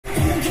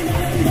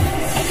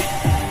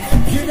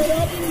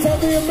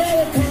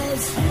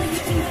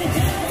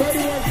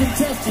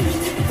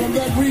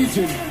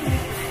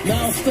division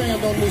now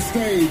stand on this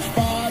stage.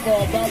 5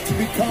 are about to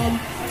become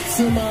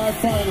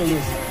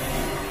semi-finalists.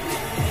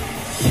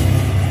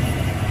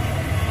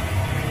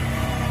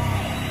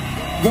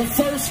 The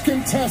first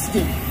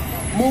contestant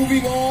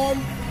moving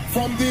on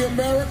from the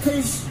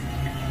Americas,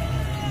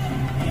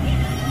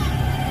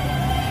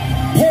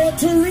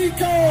 Puerto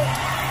Rico.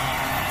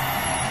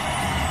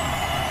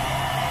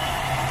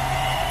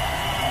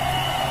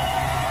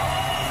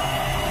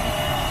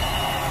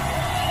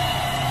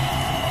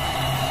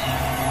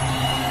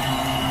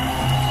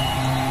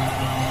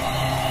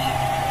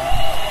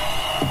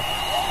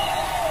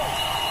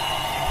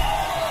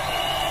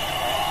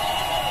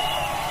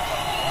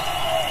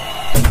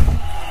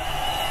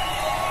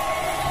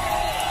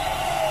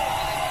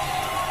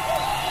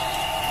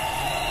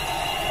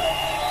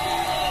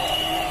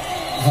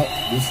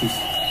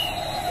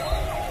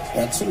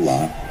 That's a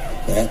lot.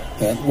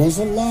 That was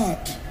a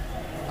lot.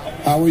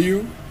 How are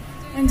you?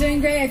 I'm doing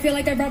great. I feel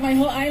like I brought my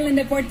whole island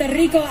de Puerto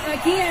Rico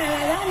aquí a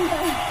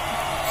Atlanta.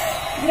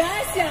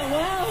 Gracias.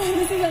 Wow,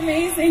 this is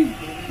amazing.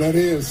 That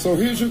is. So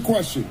here's your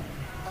question.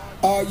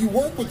 You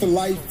work with a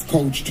life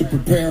coach to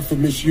prepare for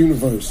Miss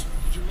Universe.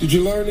 Did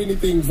you learn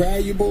anything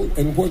valuable,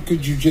 and what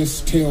could you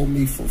just tell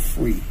me for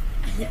free?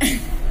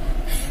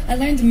 I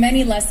learned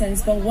many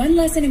lessons, but one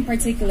lesson in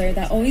particular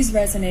that always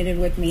resonated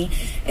with me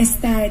is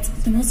that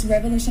the most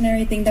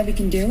revolutionary thing that we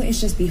can do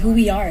is just be who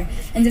we are.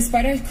 And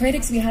despite our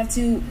critics, we have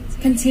to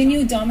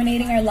continue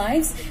dominating our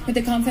lives with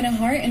a confident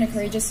heart and a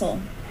courageous soul.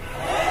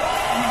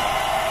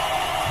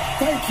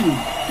 Thank you,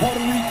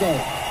 Puerto Rico.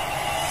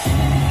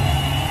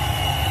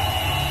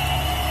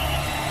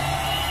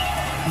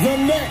 The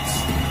next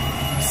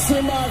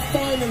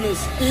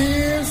semi-finalist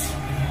is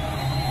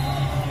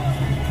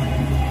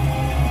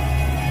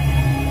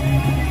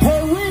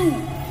Peru.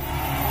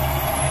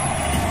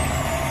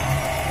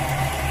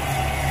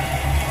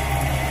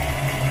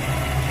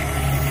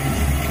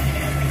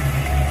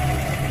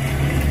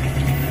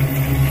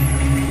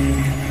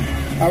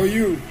 How are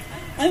you?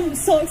 I'm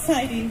so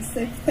excited,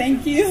 so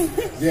thank you.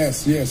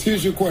 Yes.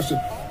 Here's your question.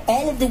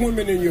 All of the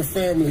women in your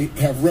family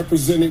have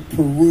represented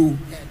Peru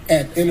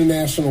at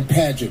international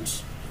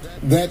pageants.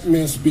 That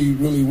must be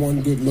really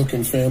one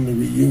good-looking family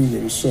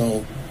reunion.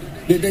 So,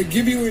 did they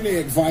give you any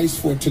advice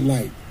for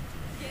tonight?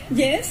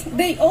 Yes,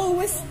 they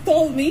always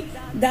told me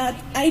that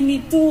I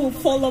need to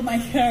follow my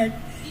heart.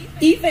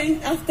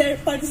 Even after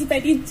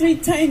participating 3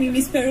 times in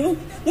Miss Peru,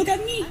 look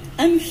at me,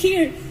 I'm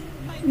here.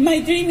 My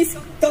dream is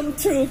come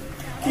true.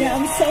 Yeah,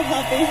 I'm so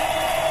happy.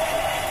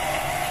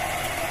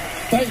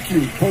 Thank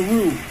you,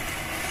 Peru.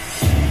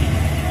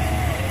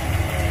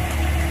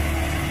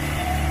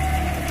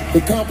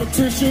 The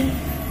competition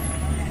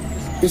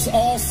is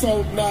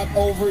also not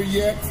over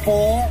yet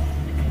for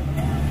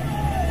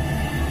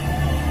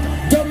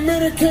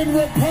Dominican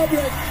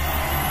Republic.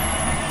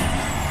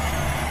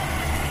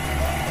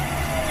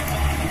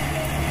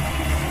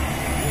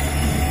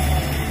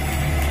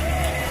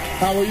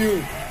 How are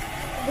you?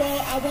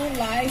 Well, I won't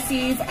lie,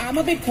 Steve. I'm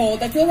a bit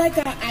cold. I feel like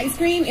ice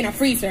cream in a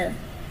freezer.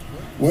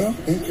 Well,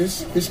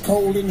 it's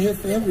cold in here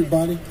for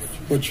everybody,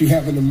 but you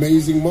have an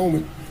amazing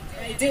moment.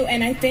 I do,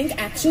 and I think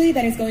actually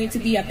that it's going to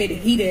be a bit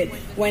heated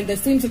when the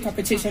swimsuit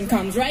competition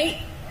comes, right?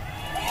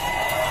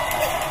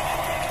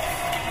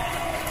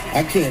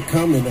 I can't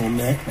comment on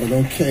that, but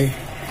okay.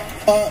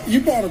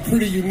 You brought a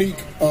pretty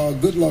unique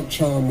good luck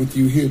charm with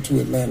you here to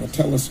Atlanta.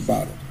 Tell us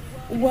about it.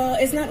 Well,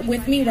 it's not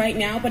with me right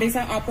now, but it's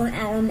an upper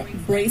arm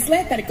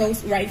bracelet that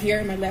goes right here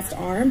in my left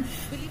arm.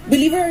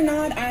 Believe it or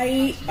not,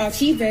 I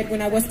achieved it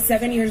when I was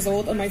 7 years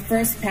old on my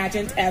first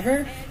pageant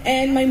ever.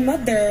 And my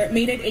mother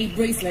made it a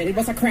bracelet. It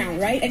was a crown,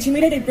 right? And she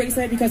made it a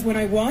bracelet because when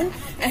I won,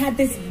 I had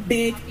this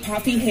big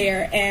puffy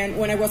hair. And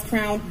when I was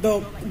crowned,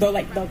 the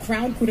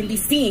crown couldn't be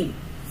seen.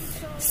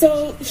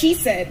 So she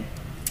said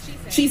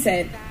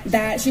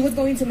that she was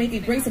going to make a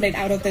bracelet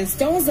out of the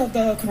stones of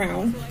the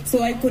crown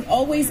so I could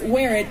always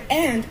wear it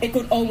and it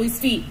could always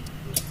fit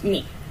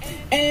me.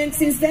 And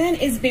since then,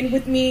 it's been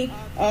with me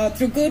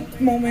through good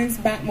moments,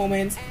 bad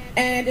moments,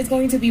 and it's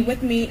going to be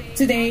with me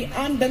today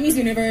on the Miss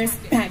Universe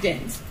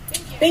pageant.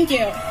 Thank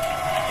you.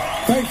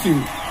 Thank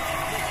you,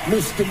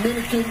 Miss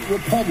Dominican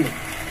Republic.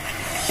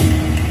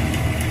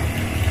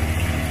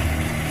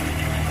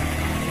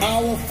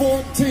 Our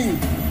 14th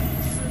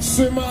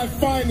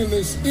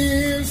semi-finalist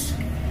is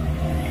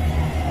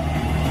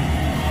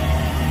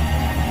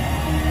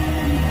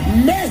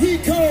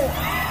Mexico.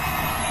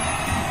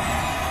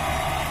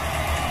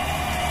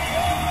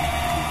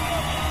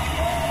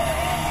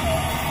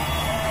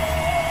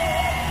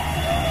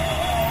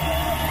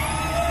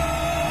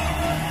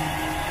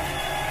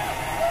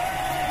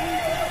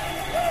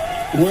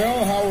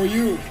 Well, how are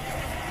you?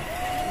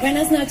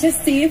 Buenas noches,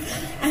 Steve.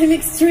 I'm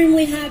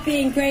extremely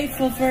happy and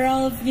grateful for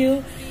all of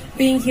you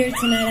being here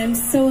tonight. I'm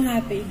so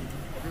happy.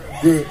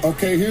 Good.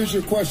 Okay, here's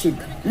your question.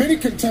 Many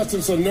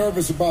contestants are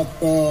nervous about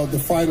the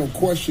final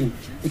question,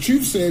 but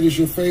you've said is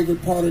your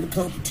favorite part of the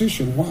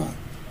competition. Why?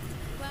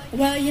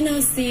 Well, you know,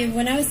 Steve,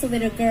 when I was a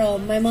little girl,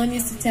 my mom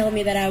used to tell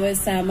me that I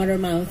was mother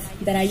mouth,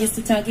 that I used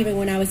to talk even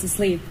when I was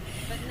asleep.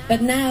 but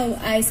now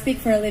I speak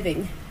for a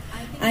living.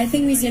 I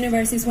think Miss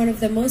Universe is one of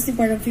the most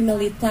important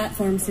female-led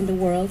platforms in the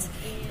world,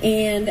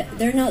 and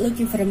they're not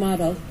looking for a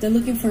model, they're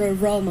looking for a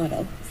role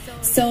model.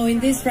 So in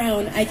this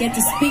round, I get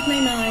to speak my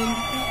mind.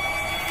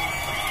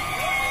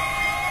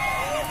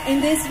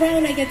 In this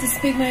round, I get to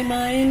speak my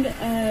mind,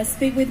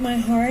 speak with my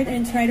heart,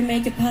 and try to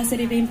make a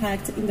positive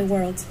impact in the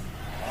world.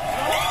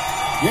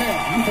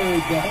 Yeah, you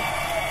heard that.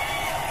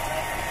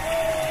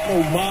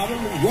 No model,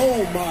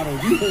 role model,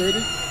 you heard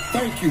it.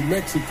 Thank you,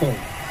 Mexico.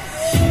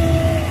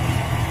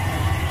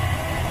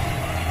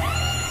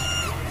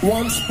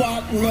 One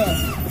spot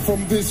left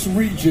from this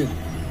region.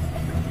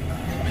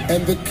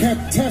 And the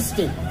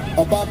contestant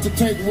about to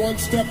take one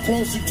step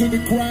closer to the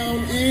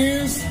crown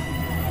is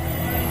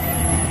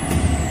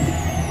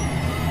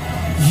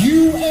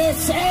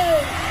USA!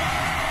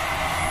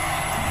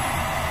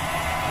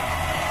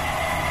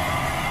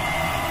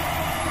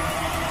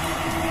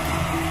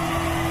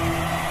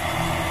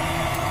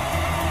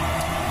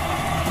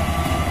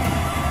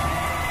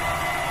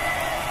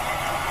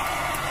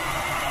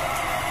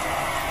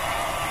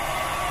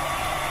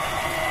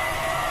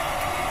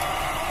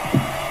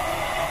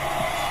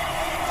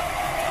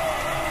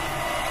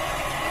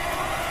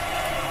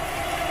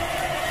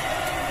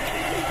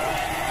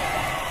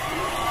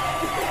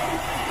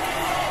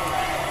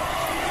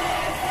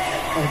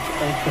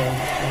 Okay,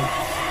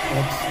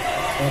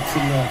 that's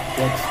enough.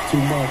 That's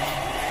too much.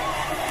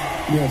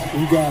 Yes,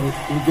 we got it.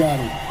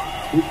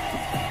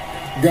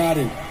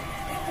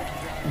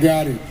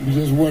 Got it. You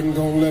just wasn't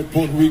gonna let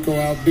Puerto Rico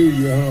outdo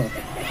you, huh?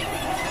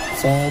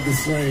 It's all the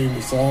same.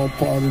 It's all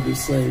part of the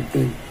same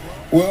thing.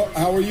 Well,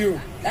 how are you?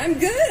 I'm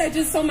good. I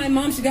just saw my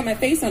mom. She got my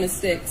face on a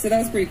stick, so that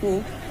was pretty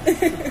cool.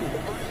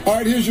 All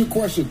right, here's your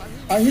question.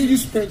 I hear you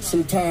spent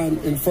some time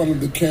in front of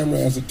the camera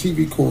as a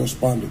TV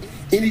correspondent.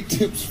 Any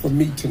tips for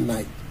me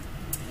tonight?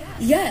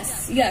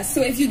 Yes.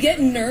 So if you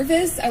get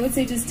nervous, I would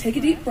say just take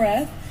a deep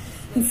breath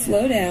and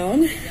slow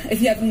down.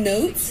 If you have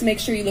notes, make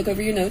sure you look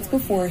over your notes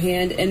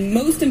beforehand. And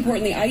most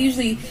importantly, I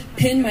usually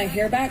pin my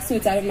hair back so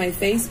it's out of my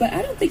face, but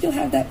I don't think you'll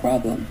have that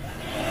problem.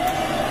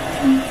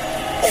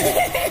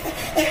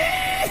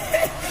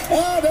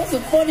 Oh, that's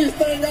the funniest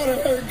thing I've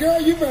ever heard.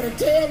 Girl, you better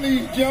tell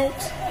these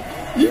jokes.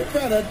 You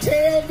better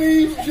tell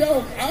these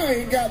jokes. I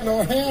ain't got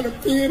no hair to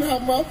pin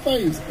out my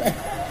face.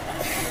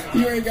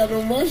 You ain't got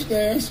no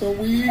mustache, so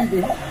we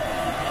either.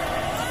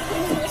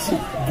 That's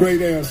a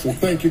great answer.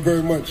 Thank you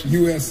very much,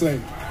 USA.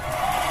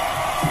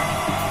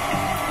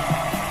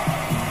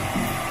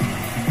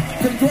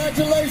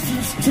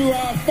 Congratulations to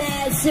our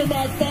 5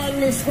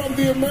 semifinalists from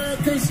the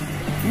Americas.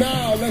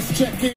 Now, let's check in.